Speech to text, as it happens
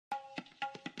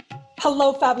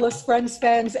Hello, fabulous friends,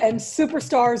 fans, and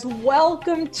superstars.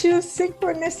 Welcome to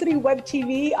Synchronicity Web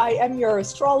TV. I am your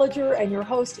astrologer and your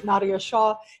host, Nadiya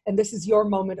Shah, and this is your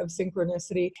moment of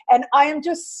synchronicity. And I am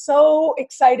just so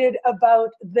excited about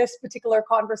this particular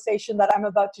conversation that I'm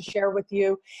about to share with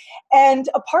you. And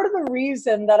a part of the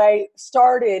reason that I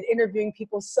started interviewing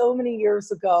people so many years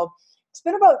ago, it's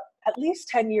been about at least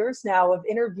 10 years now of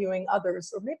interviewing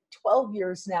others, or maybe 12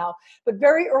 years now. But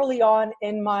very early on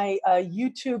in my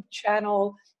YouTube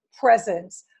channel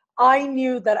presence, I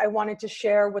knew that I wanted to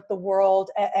share with the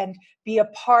world and be a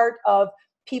part of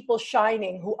people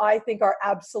shining who I think are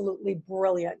absolutely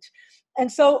brilliant. And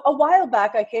so a while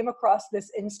back, I came across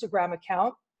this Instagram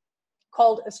account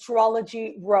called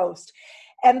Astrology Roast.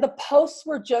 And the posts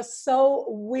were just so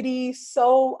witty,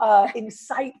 so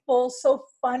insightful, so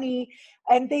funny.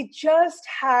 And they just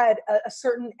had a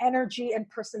certain energy and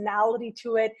personality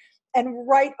to it. And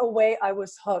right away, I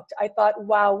was hooked. I thought,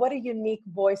 wow, what a unique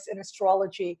voice in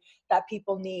astrology that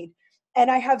people need. And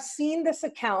I have seen this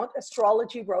account,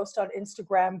 Astrology Roast on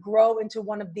Instagram, grow into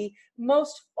one of the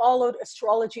most followed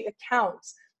astrology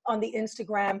accounts on the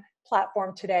Instagram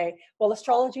platform today. Well,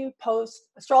 Astrology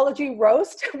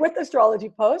Roast with Astrology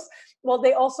Post. Well,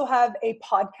 they also have a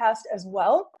podcast as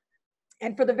well.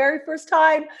 And for the very first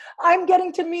time, I'm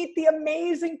getting to meet the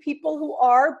amazing people who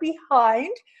are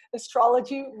behind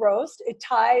Astrology Roast,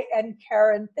 Itai and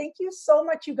Karen. Thank you so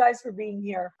much, you guys, for being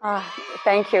here.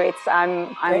 Thank you.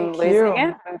 I'm losing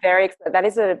it. I'm very excited. That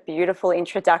is a beautiful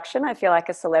introduction. I feel like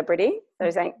a celebrity.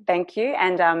 So thank you.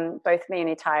 And both me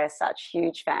and Itai are such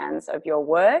huge fans of your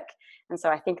work. And so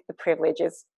I think the privilege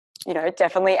is,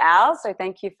 definitely ours. So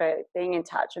thank you for being in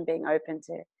touch and being open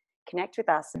to connect with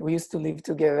us. We used to live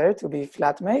together, to be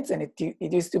flatmates, and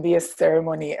it used to be a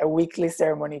ceremony, a weekly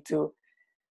ceremony to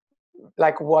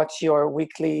watch your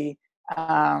weekly,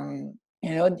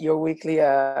 your weekly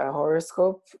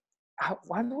horoscope.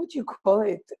 What would you call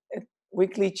it? A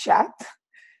weekly chat.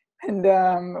 And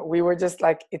we were just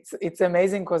like, it's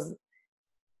amazing because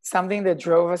something that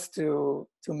drove us to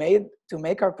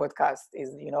make our podcast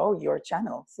is, your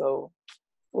channel. So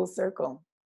full circle.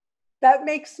 That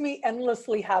makes me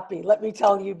endlessly happy, let me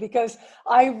tell you, because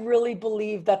I really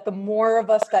believe that the more of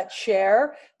us that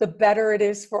share, the better it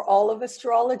is for all of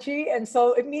astrology. And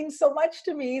so it means so much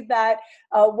to me that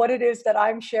what it is that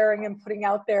I'm sharing and putting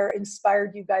out there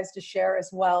inspired you guys to share as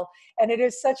well. And it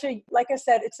is like I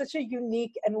said, it's such a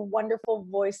unique and wonderful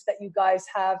voice that you guys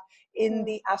have in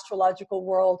the astrological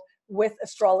world with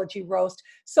Astrology Roast.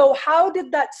 So how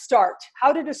did that start?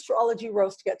 How did Astrology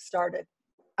Roast get started?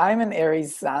 I'm an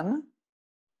Aries sun,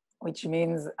 which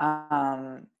means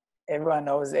everyone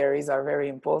knows Aries are very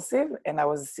impulsive. And I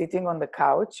was sitting on the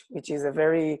couch, which is a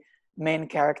very main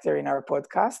character in our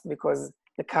podcast, because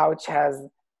the couch has,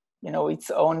 its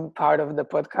own part of the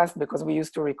podcast, because we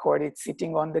used to record it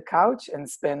sitting on the couch and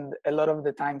spend a lot of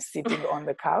the time sitting on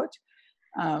the couch.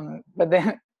 But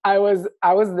then I was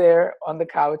there on the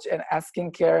couch and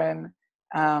asking Karen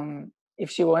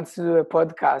if she wants to do a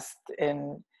podcast.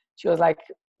 And she was like,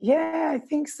 yeah, I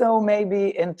think so,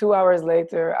 maybe. And 2 hours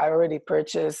later, I already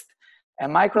purchased a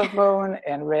microphone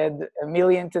and read a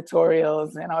million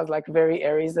tutorials. And I was like very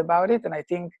Aries about it. And I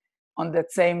think on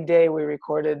that same day, we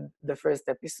recorded the first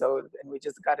episode, and we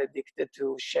just got addicted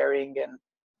to sharing and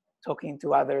talking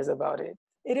to others about it.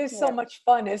 It is so much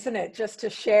fun, isn't it? Just to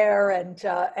share and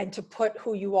to put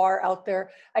who you are out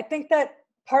there. I think that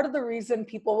part of the reason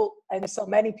people, and so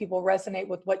many people, resonate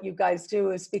with what you guys do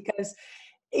is because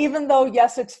even though,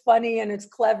 yes, it's funny and it's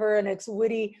clever and it's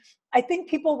witty, I think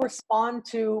people respond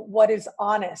to what is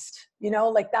honest,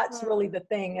 that's really the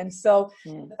thing. And so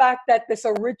the fact that this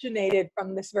originated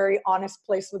from this very honest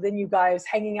place within you guys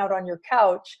hanging out on your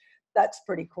couch, that's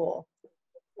pretty cool.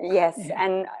 Yes.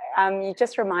 And you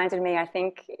just reminded me, I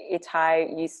think,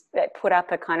 Itai, you put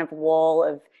up a kind of wall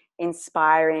of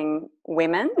inspiring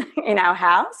women in our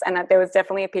house, and that there was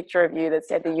definitely a picture of you that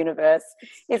said the universe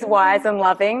is wise and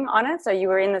loving on it. So you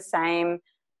were in the same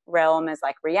realm as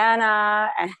like Rihanna,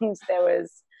 and there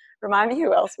was, remind me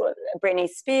who else was, Britney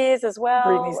Spears as well.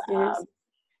 Britney Spears.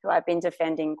 Who I've been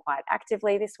defending quite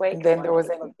actively this week. And then there was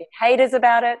big haters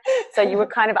about it. So you were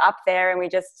kind of up there, and we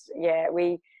just,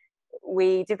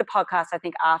 we did the podcast, I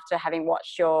think, after having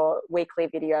watched your weekly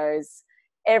videos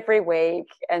every week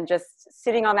and just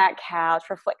sitting on that couch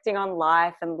reflecting on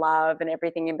life and love and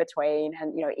everything in between.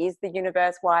 And is the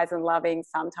universe wise and loving?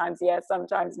 Sometimes yes,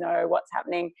 sometimes no. What's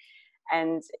happening?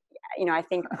 And I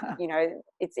think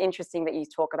it's interesting that you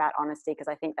talk about honesty, because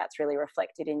I think that's really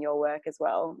reflected in your work as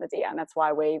well, Nadiya, and that's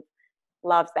why we've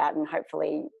loved that and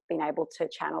hopefully been able to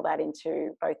channel that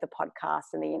into both the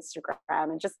podcast and the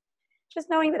Instagram, and just just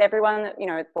knowing that everyone, you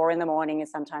know, at 4 a.m.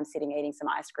 is sometimes sitting eating some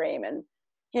ice cream and,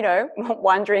 you know,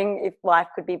 wondering if life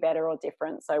could be better or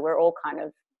different. So we're all kind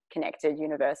of connected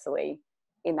universally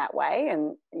in that way.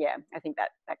 And yeah, I think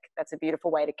that's a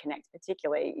beautiful way to connect,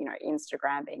 particularly, you know,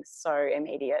 Instagram being so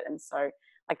immediate. And so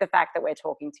like the fact that we're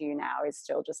talking to you now is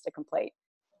still just a complete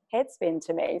head spin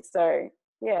to me. So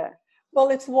yeah. Well,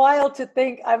 it's wild to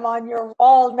think I'm on your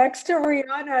wall next to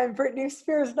Rihanna and Britney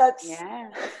Spears. That's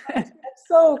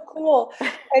so cool.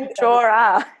 And Sure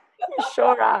are.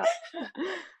 Sure are.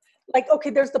 Like, okay,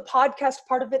 there's the podcast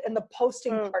part of it and the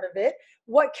posting part of it.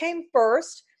 What came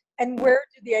first and where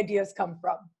did the ideas come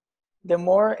from? The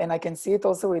more, and I can see it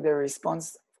also with the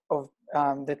response of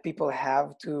that people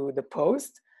have to the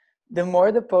post, the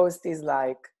more the post is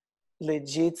like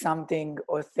legit something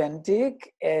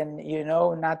authentic and, you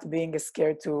know, not being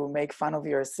scared to make fun of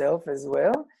yourself as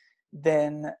well,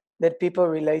 then that people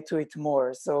relate to it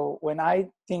more. So when I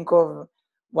think of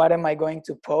what am I going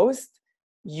to post,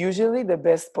 usually the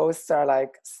best posts are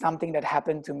like something that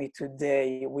happened to me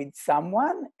today with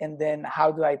someone, and then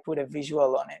how do I put a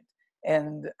visual on it.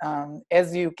 And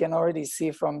as you can already see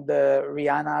from the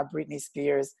Rihanna, Britney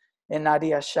Spears, and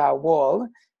Nadiya Shah wall,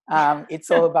 it's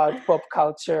all about pop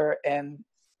culture and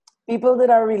people that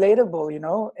are relatable, you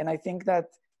know? And I think that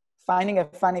finding a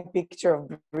funny picture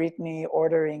of Britney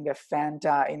ordering a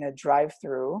Fanta in a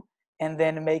drive-through and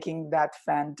then making that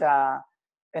Fanta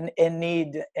a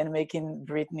need and making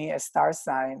Britney a star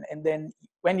sign. And then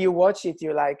when you watch it,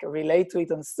 you like relate to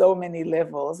it on so many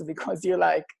levels because you're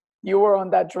like, you were on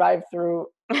that drive-through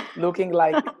looking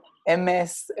like a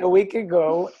mess a week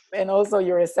ago, and also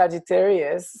you're a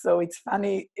Sagittarius, so it's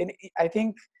funny. And I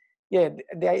think, yeah,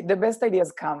 the best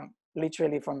ideas come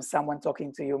literally from someone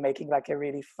talking to you, making like a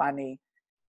really funny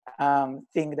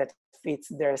thing that fits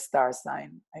their star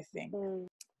sign, I think.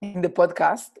 In the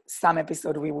podcast, some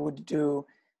episode we would do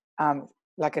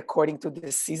like according to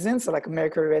the season. So like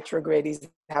Mercury retrograde is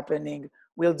happening,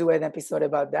 we'll do an episode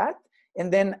about that.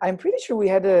 And then I'm pretty sure we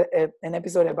had an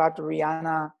episode about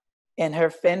Rihanna and her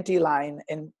Fenty line,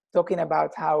 and talking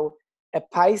about how a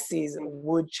Pisces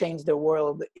would change the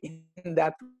world in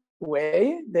that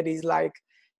way. That is like,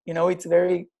 you know, it's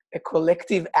very a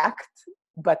collective act,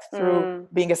 but through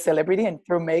being a celebrity and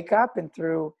through makeup and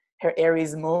through her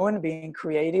Aries moon, being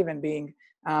creative and being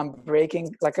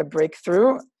breaking like a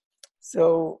breakthrough.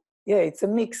 So yeah, it's a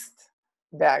mixed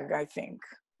bag, I think.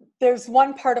 There's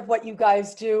one part of what you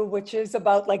guys do, which is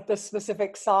about like the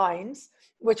specific signs,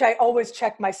 which I always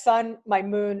check my sun, my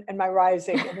moon, and my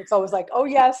rising. And it's always like, oh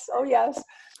yes,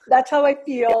 that's how I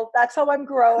feel. That's how I'm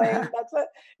growing. That's what,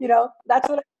 you know, that's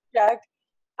what I project.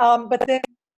 But then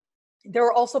there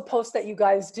are also posts that you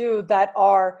guys do that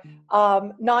are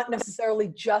not necessarily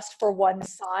just for one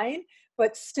sign,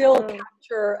 but still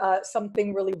capture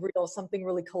something really real, something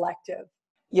really collective.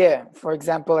 Yeah, for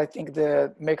example, I think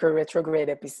the Mercury retrograde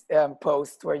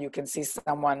post where you can see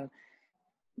someone,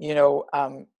 you know,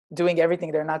 doing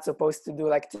everything they're not supposed to do,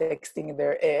 like texting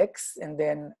their ex. And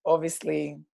then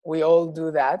obviously we all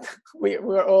do that.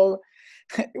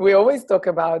 We always talk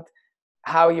about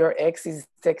how your ex is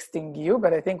texting you,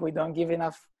 but I think we don't give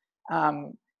enough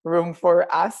room for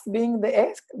us being the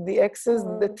exes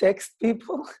that text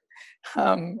people.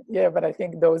 Yeah, but I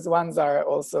think those ones are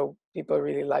also, people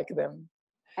really like them.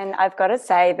 And I've got to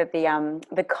say that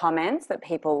the comments that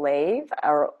people leave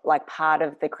are like part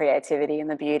of the creativity and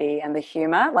the beauty and the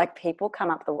humor. Like people come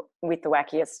up with the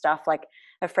wackiest stuff. Like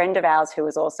a friend of ours who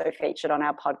was also featured on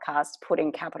our podcast put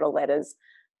in capital letters,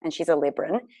 and she's a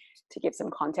Libran, to give some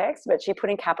context, but she put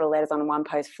in capital letters on one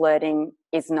post, flirting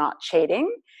is not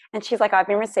cheating. And she's like, I've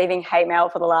been receiving hate mail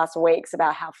for the last weeks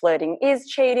about how flirting is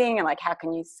cheating and like, how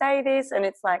can you say this? And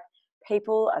it's like,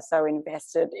 people are so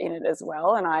invested in it as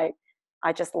well. And I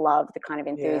just love the kind of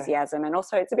enthusiasm, and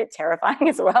also it's a bit terrifying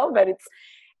as well, but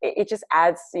it just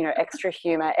adds, you know, extra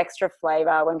humor, extra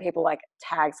flavor when people like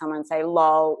tag someone and say,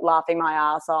 lol, laughing my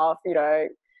ass off, you know,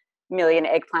 million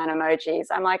eggplant emojis.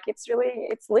 I'm like, it's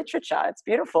literature. It's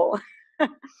beautiful.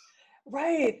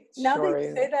 Right. Now that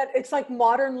you say that, it's like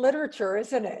modern literature,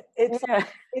 isn't it? It's like,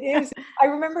 it is. I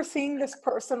remember seeing this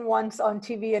person once on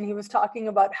TV, and he was talking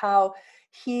about how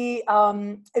he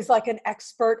is like an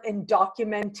expert in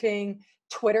documenting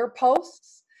Twitter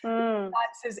posts.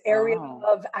 That's his area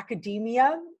of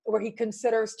academia, where he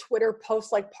considers Twitter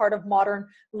posts like part of modern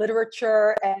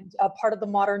literature and a part of the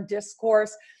modern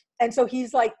discourse. And so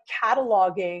he's like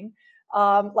cataloging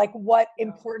like what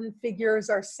important figures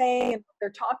are saying and what they're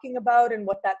talking about and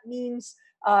what that means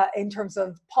in terms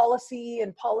of policy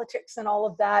and politics and all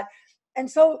of that.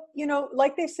 And so, you know,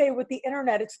 like they say with the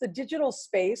internet, it's the digital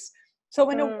space So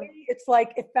in a way, it's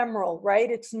like ephemeral, right?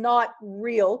 It's not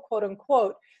real, quote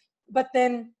unquote. But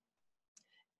then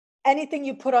anything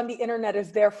you put on the internet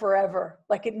is there forever.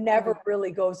 Like it never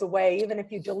really goes away. Even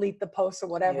if you delete the post or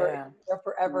whatever, it's there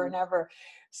forever and ever.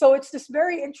 So it's this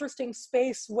very interesting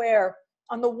space where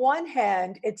on the one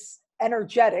hand, it's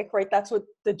energetic, right? That's what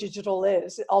the digital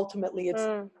is. Ultimately, it's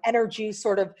energy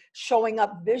sort of showing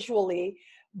up visually.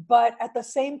 But at the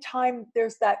same time,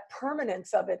 there's that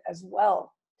permanence of it as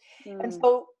well. And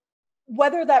so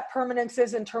whether that permanence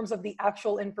is in terms of the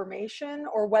actual information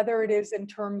or whether it is in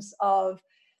terms of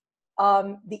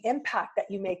the impact that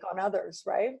you make on others,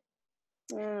 right?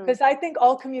 Because I think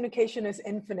all communication is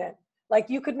infinite. Like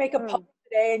you could make a post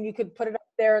today and you could put it up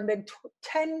there, and then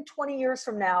 10, 20 years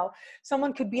from now,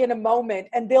 someone could be in a moment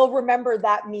and they'll remember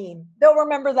that meme. They'll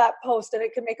remember that post, and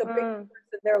it can make a big difference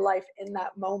in their life in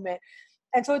that moment.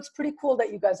 And so it's pretty cool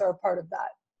that you guys are a part of that.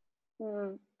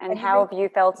 And how have you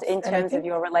felt in terms of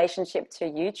your relationship to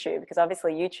YouTube? Because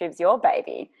obviously YouTube's your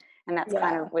baby, and that's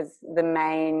kind of was the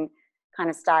main kind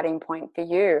of starting point for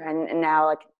you. And now,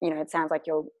 like, you know, it sounds like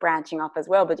you're branching off as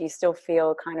well, but do you still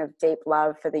feel kind of deep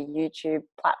love for the YouTube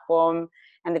platform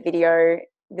and the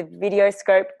video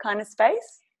scope kind of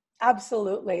space?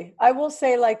 Absolutely. I will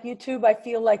say, like, YouTube, I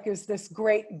feel like is this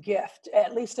great gift.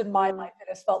 At least in my life, it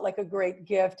has felt like a great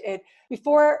gift.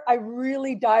 Before I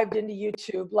really dived into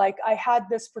YouTube, like I had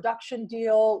this production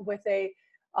deal with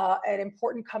an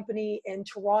important company in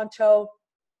Toronto,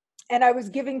 and I was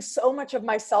giving so much of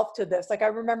myself to this. Like I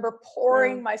remember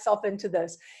pouring myself into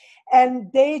this,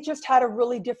 and they just had a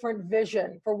really different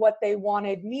vision for what they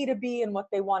wanted me to be and what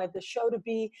they wanted the show to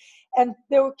be. And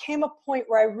there came a point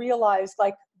where I realized,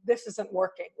 like, this isn't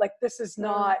working. Like this is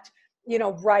not, you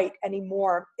know, right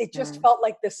anymore. It just felt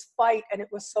like this fight, and it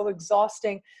was so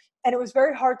exhausting, and it was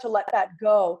very hard to let that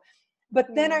go. But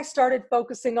then I started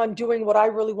focusing on doing what I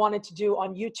really wanted to do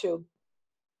on YouTube.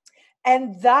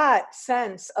 And that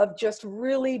sense of just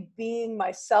really being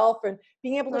myself and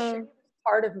being able to share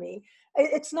part of me.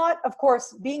 It's not, of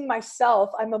course, being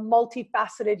myself. I'm a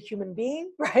multifaceted human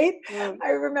being, right? I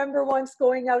remember once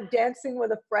going out dancing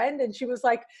with a friend, and she was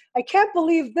like, I can't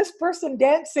believe this person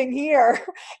dancing here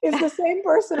is the same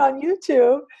person on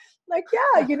YouTube. Like,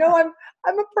 yeah, you know,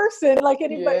 I'm a person like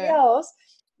anybody else.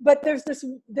 But there's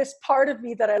this part of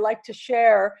me that I like to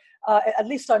share, at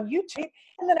least on YouTube.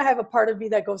 And then I have a part of me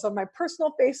that goes on my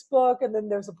personal Facebook. And then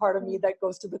there's a part of me that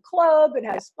goes to the club and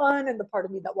has fun, and the part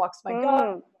of me that walks my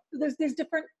dog. So there's these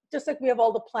different, just like we have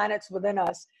all the planets within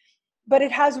us. But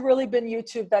it has really been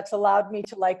YouTube that's allowed me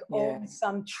to like own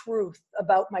some truth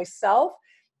about myself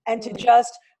and to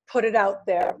just put it out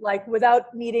there, like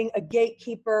without needing a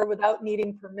gatekeeper, without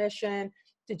needing permission,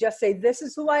 to just say, this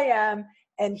is who I am.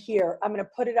 And here, I'm going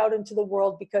to put it out into the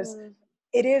world, because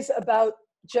it is about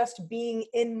just being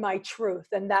in my truth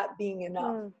and that being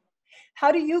enough.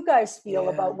 How do you guys feel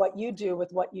about what you do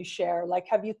with what you share? Like,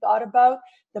 have you thought about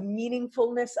the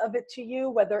meaningfulness of it to you,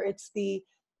 whether it's the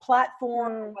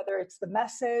platform, or whether it's the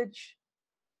message?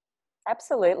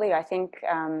 Absolutely. I think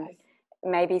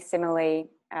maybe similarly,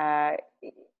 the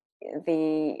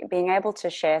being able to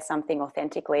share something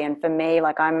authentically. And for me,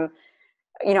 like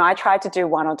I tried to do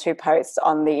 1 or 2 posts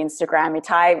on the Instagram.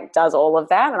 Itai does all of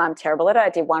that, and I'm terrible at it. I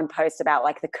did one post about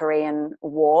like the Korean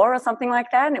War or something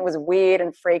like that, and it was weird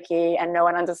and freaky, and no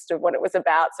one understood what it was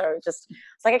about. So it's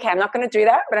like, okay, I'm not going to do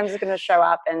that, but I'm just going to show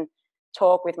up and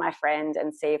talk with my friend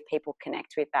and see if people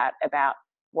connect with that about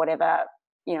whatever,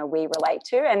 you know, we relate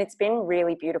to. And it's been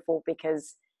really beautiful,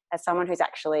 because as someone who's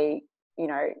actually, you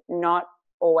know, not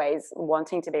always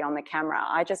wanting to be on the camera,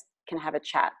 I just can have a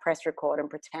chat, press record, and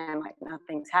pretend like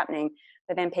nothing's happening.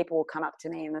 But then people will come up to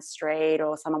me in the street,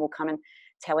 or someone will come and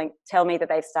tell me that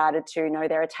they've started to know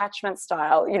their attachment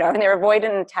style, you know, and they're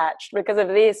avoidant attached because of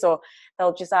this. Or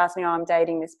they'll just ask me, oh, I'm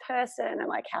dating this person, and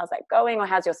like, how's that going? Or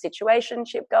how's your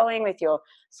situationship going with your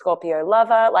Scorpio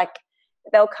lover? Like,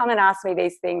 they'll come and ask me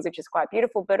these things, which is quite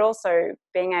beautiful. But also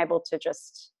being able to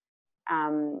just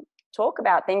talk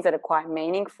about things that are quite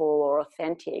meaningful or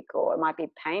authentic, or it might be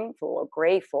painful or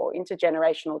grief or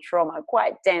intergenerational trauma,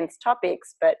 quite dense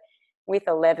topics, but with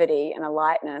a levity and a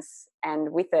lightness,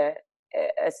 and with a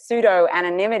pseudo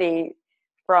anonymity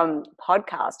from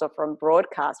podcast or from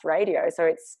broadcast radio.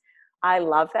 So I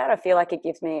love that. I feel like it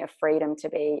gives me a freedom to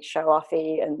be show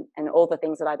offy and all the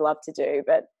things that I'd love to do,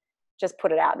 but just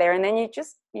put it out there. And then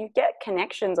you get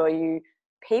connections, or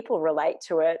people relate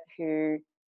to it who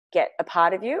get a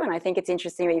part of you. And I think it's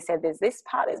interesting that you said there's this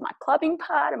part, there's my clubbing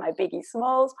part and my Biggie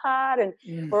Smalls part, and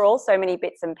we're all so many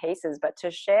bits and pieces. But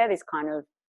to share this kind of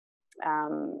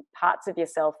parts of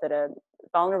yourself that are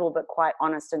vulnerable but quite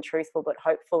honest and truthful, but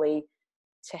hopefully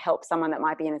to help someone that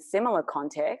might be in a similar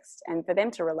context, and for them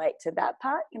to relate to that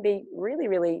part can be really,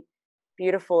 really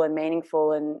beautiful and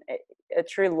meaningful, and a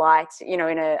true light, you know,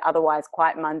 in a otherwise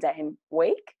quite mundane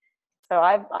week. So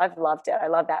I've loved it. I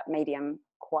love that medium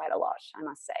quite a lot, I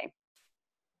must say.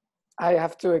 I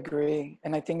have to agree.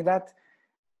 And I think that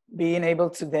being able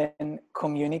to then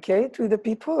communicate with the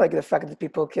people, like the fact that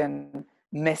people can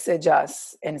message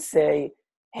us and say,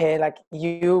 hey, like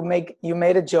you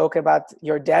made a joke about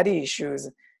your daddy issues,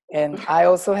 and I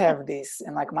also have this,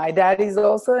 and like my dad is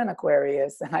also an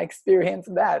Aquarius, and I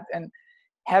experienced that. And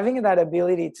having that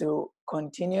ability to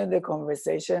continue the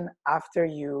conversation after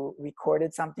you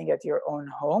recorded something at your own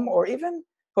home, or even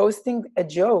posting a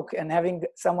joke and having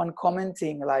someone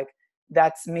commenting like,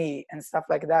 that's me, and stuff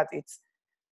like that.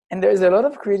 And there's a lot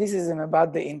of criticism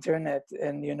about the internet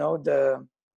and, you know,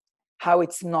 how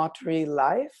it's not real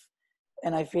life.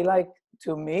 And I feel like,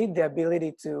 to me, the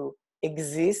ability to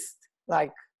exist,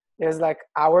 like there's like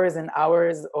hours and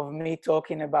hours of me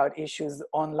talking about issues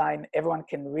online. Everyone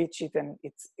can reach it, and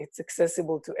it's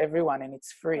accessible to everyone, and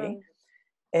it's free.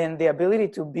 And the ability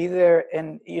to be there,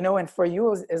 and, you know, and for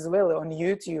you as well on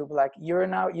YouTube, like you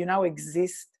now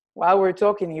exist. While we're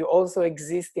talking, you also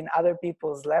exist in other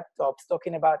people's laptops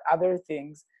talking about other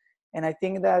things. And I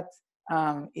think that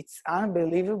it's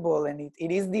unbelievable. And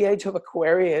it is the age of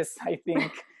Aquarius, I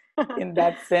think, in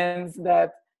that sense,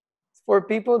 that for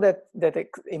people that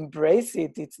embrace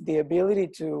it, it's the ability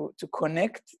to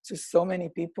connect to so many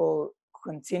people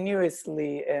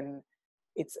continuously. And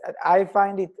I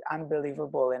find it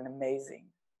unbelievable and amazing.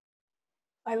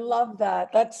 I love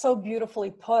that. That's so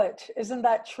beautifully put. Isn't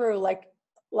that true?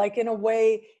 Like in a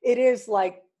way, it is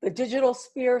like the digital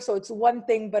sphere. So it's one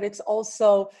thing, but it's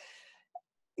also,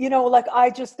 you know, like I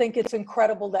just think it's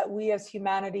incredible that we as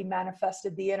humanity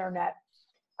manifested the internet.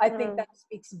 I think that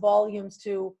speaks volumes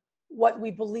to what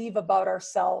we believe about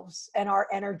ourselves and our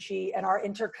energy and our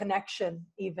interconnection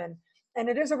even. And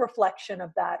it is a reflection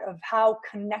of that, of how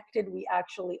connected we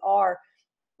actually are.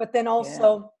 But then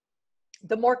also,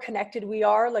 the more connected we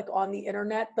are, like on the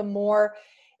internet, the more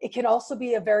it can also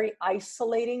be a very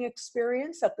isolating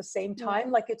experience at the same time.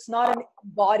 Like it's not an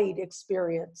embodied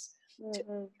experience to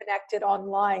be connected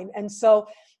online. And so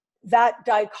that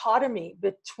dichotomy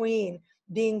between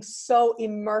being so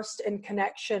immersed in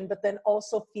connection, but then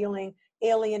also feeling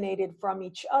alienated from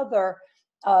each other,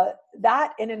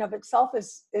 that in and of itself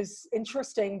is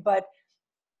interesting, but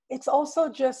it's also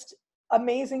just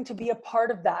amazing to be a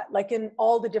part of that, like in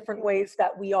all the different ways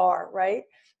that we are, right?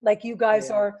 Like you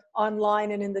guys are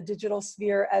online and in the digital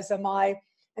sphere, as am I.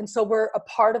 And so we're a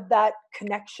part of that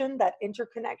connection, that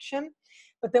interconnection,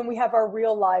 but then we have our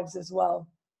real lives as well.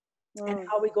 And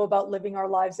how we go about living our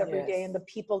lives every day, and the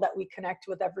people that we connect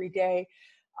with every day.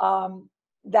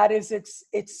 That is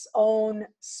its own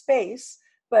space,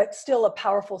 but still a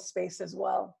powerful space as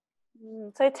well.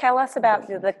 So tell us about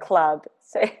the club.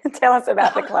 So tell us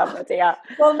about the club, Nadiya.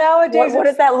 Well, nowadays, what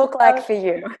does that look like for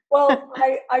you? Well,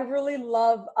 I really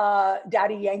love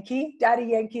Daddy Yankee. Daddy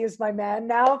Yankee is my man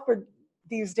now for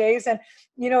these days. And,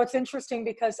 you know, it's interesting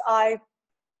because I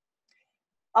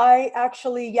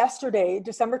actually yesterday,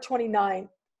 December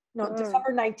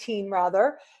 19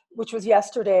 rather, which was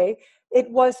yesterday, it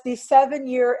was the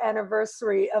 7-year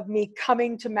anniversary of me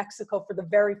coming to Mexico for the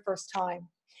very first time.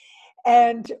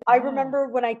 And I remember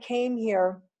when I came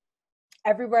here,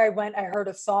 everywhere I went, I heard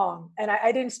a song, and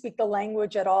I didn't speak the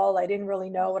language at all. I didn't really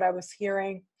know what I was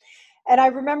hearing. And I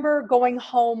remember going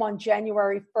home on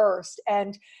January 1st,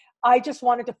 and I just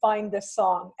wanted to find this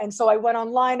song. And so I went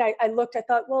online, I looked, I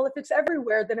thought, well, if it's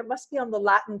everywhere, then it must be on the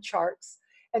Latin charts.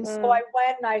 And so I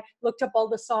went and I looked up all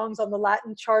the songs on the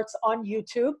Latin charts on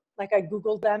YouTube, like I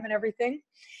Googled them and everything.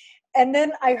 And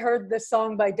then I heard this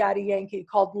song by Daddy Yankee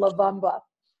called La Bamba.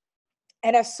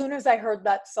 And as soon as I heard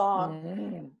that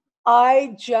song,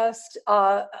 I just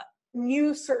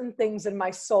knew certain things in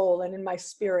my soul and in my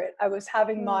spirit. I was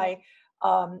having my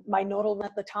nodal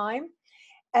at the time.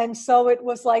 And so it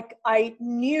was like, I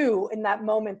knew in that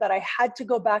moment that I had to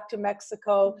go back to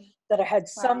Mexico, that I had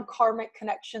some karmic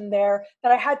connection there,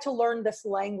 that I had to learn this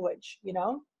language, you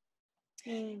know?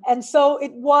 And so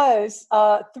it was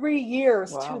 3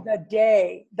 years to the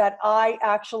day that I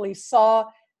actually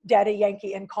saw Daddy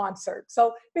Yankee in concert.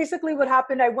 So basically what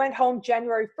happened, I went home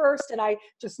January 1st and I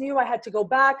just knew I had to go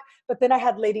back, but then I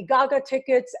had Lady Gaga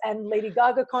tickets, and Lady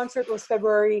Gaga concert was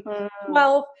February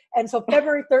 12th. And so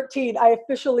February 13th, I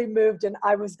officially moved and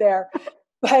I was there.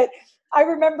 But I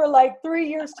remember like 3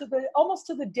 years almost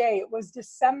to the day, it was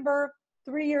December,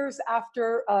 3 years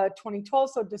after 2012.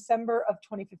 So December of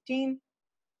 2015.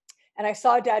 and I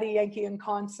saw Daddy Yankee in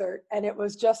concert, and it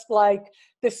was just like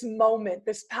this moment,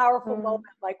 this powerful moment,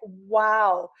 like,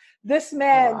 wow, this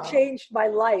man changed my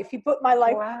life. He put my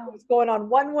life was going on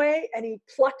one way, and he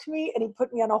plucked me and he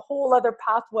put me on a whole other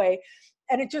pathway.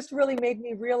 And it just really made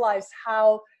me realize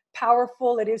how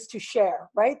powerful it is to share,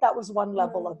 right? That was one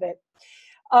level of it.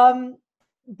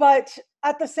 But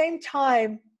at the same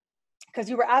time, because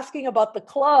you were asking about the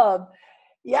club,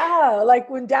 yeah, like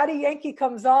when Daddy Yankee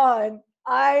comes on,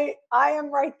 I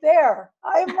am right there.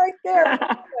 I am right there with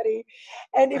everybody.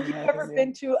 And if you've ever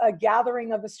been to a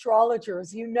gathering of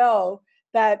astrologers, you know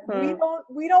that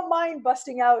we don't mind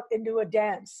busting out into a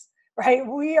dance, right?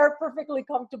 We are perfectly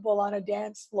comfortable on a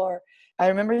dance floor. I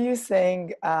remember you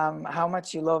saying how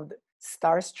much you loved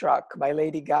Starstruck by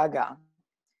Lady Gaga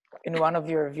in one of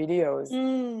your videos,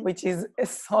 which is a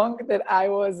song that I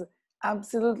was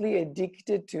absolutely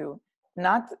addicted to.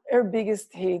 Not her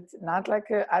biggest hit, not like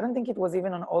I don't think it was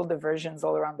even on all the versions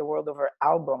all around the world of her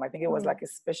album. I think it was like a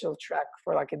special track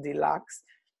for like a deluxe.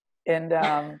 And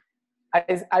I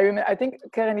remember, I think,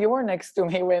 Karen, you were next to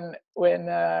me when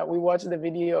we watched the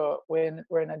video where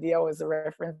Nadiya was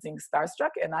referencing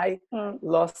Starstruck, and I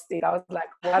lost it. I was like,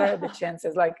 what are the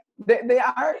chances? Like, they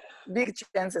are big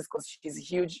chances because she's a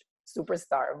huge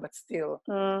superstar, but still,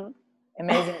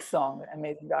 amazing song,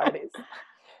 amazing artist.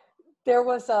 There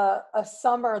was a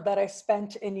summer that I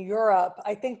spent in Europe.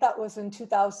 I think that was in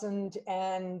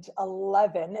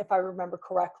 2011, if I remember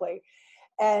correctly.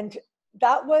 And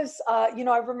that was,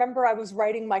 I remember I was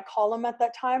writing my column at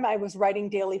that time. I was writing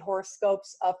daily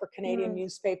horoscopes for Canadian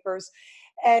newspapers.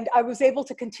 And I was able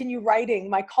to continue writing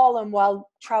my column while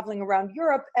traveling around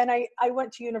Europe. And I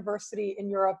went to university in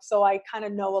Europe, so I kind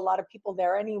of know a lot of people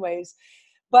there anyways.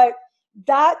 But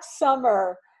that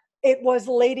summer, it was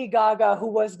Lady Gaga who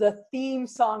was the theme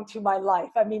song to my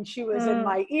life. I mean, she was in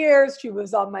my ears, she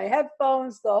was on my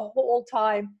headphones the whole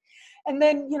time. And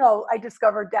then, I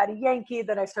discovered Daddy Yankee,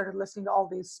 then I started listening to all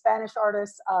these Spanish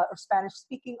artists, or Spanish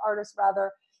speaking artists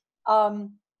rather.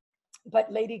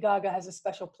 But Lady Gaga has a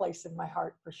special place in my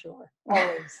heart for sure.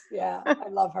 Always. Yeah, I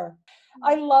love her.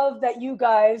 I love that you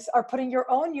guys are putting your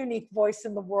own unique voice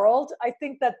in the world. I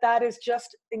think that is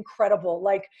just incredible.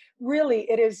 Like, really,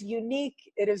 it is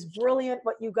unique. It is brilliant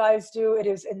what you guys do. It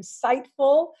is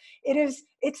insightful.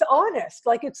 It's honest.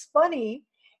 Like, it's funny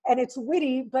and it's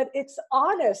witty, but it's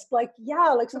honest. Like, yeah,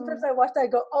 like sometimes I watch that, I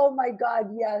go, oh my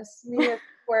God, yes, me as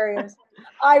Aquarius.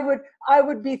 I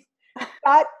would be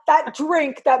that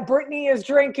drink that Brittany is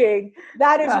drinking,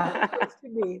 that is to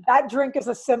me. That drink is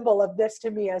a symbol of this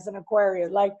to me as an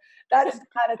Aquarian. Like, that's the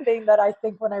kind of thing that I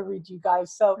think when I read you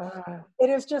guys. So it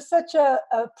is just such a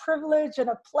privilege and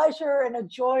a pleasure and a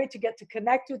joy to get to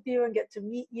connect with you and get to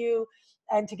meet you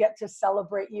and to get to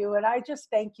celebrate you. And I just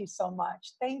thank you so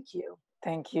much. Thank you.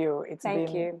 Thank you.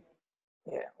 Thank you.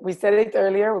 Yeah, we said it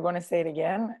earlier. We're going to say it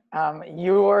again.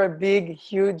 You are a big,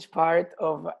 huge part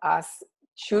of us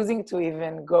choosing to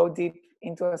even go deep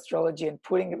into astrology and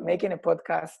making a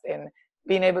podcast and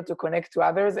being able to connect to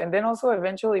others, and then also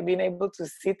eventually being able to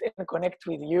sit and connect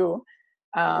with you.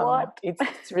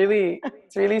 It's really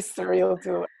surreal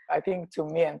to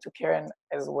me and to Karen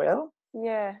as well.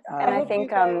 Yeah, and I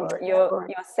think your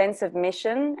sense of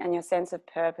mission and your sense of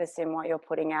purpose in what you're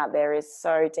putting out there is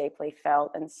so deeply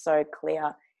felt and so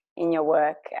clear in your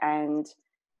work. And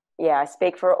yeah, I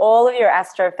speak for all of your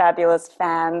Astro Fabulous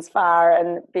fans far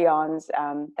and beyond.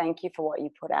 Thank you for what you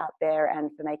put out there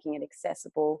and for making it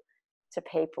accessible to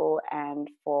people, and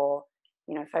for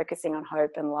focusing on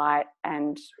hope and light,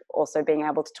 and also being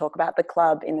able to talk about the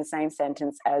club in the same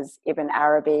sentence as Ibn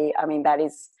Arabi. I mean, that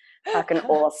is fucking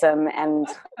awesome and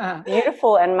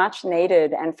beautiful and much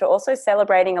needed. And for also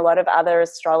celebrating a lot of other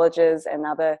astrologers and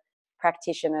other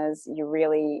practitioners. You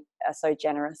really are so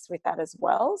generous with that as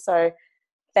well. So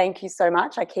thank you so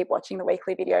much. I keep watching the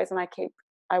weekly videos and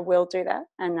I will do that.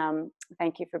 And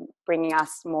thank you for bringing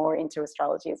us more into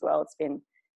astrology as well. It's been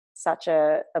such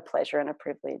a pleasure and a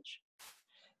privilege.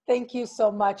 Thank you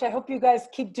so much. I hope you guys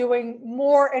keep doing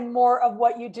more and more of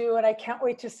what you do. And I can't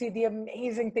wait to see the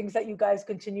amazing things that you guys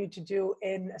continue to do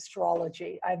in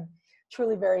astrology. I'm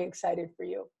truly very excited for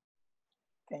you.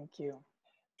 Thank you.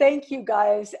 Thank you,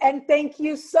 guys. And thank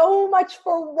you so much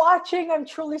for watching. I'm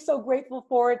truly so grateful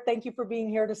for it. Thank you for being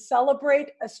here to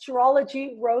celebrate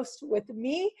Astrology Roast with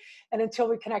me. And until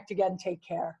we connect again, take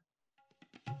care.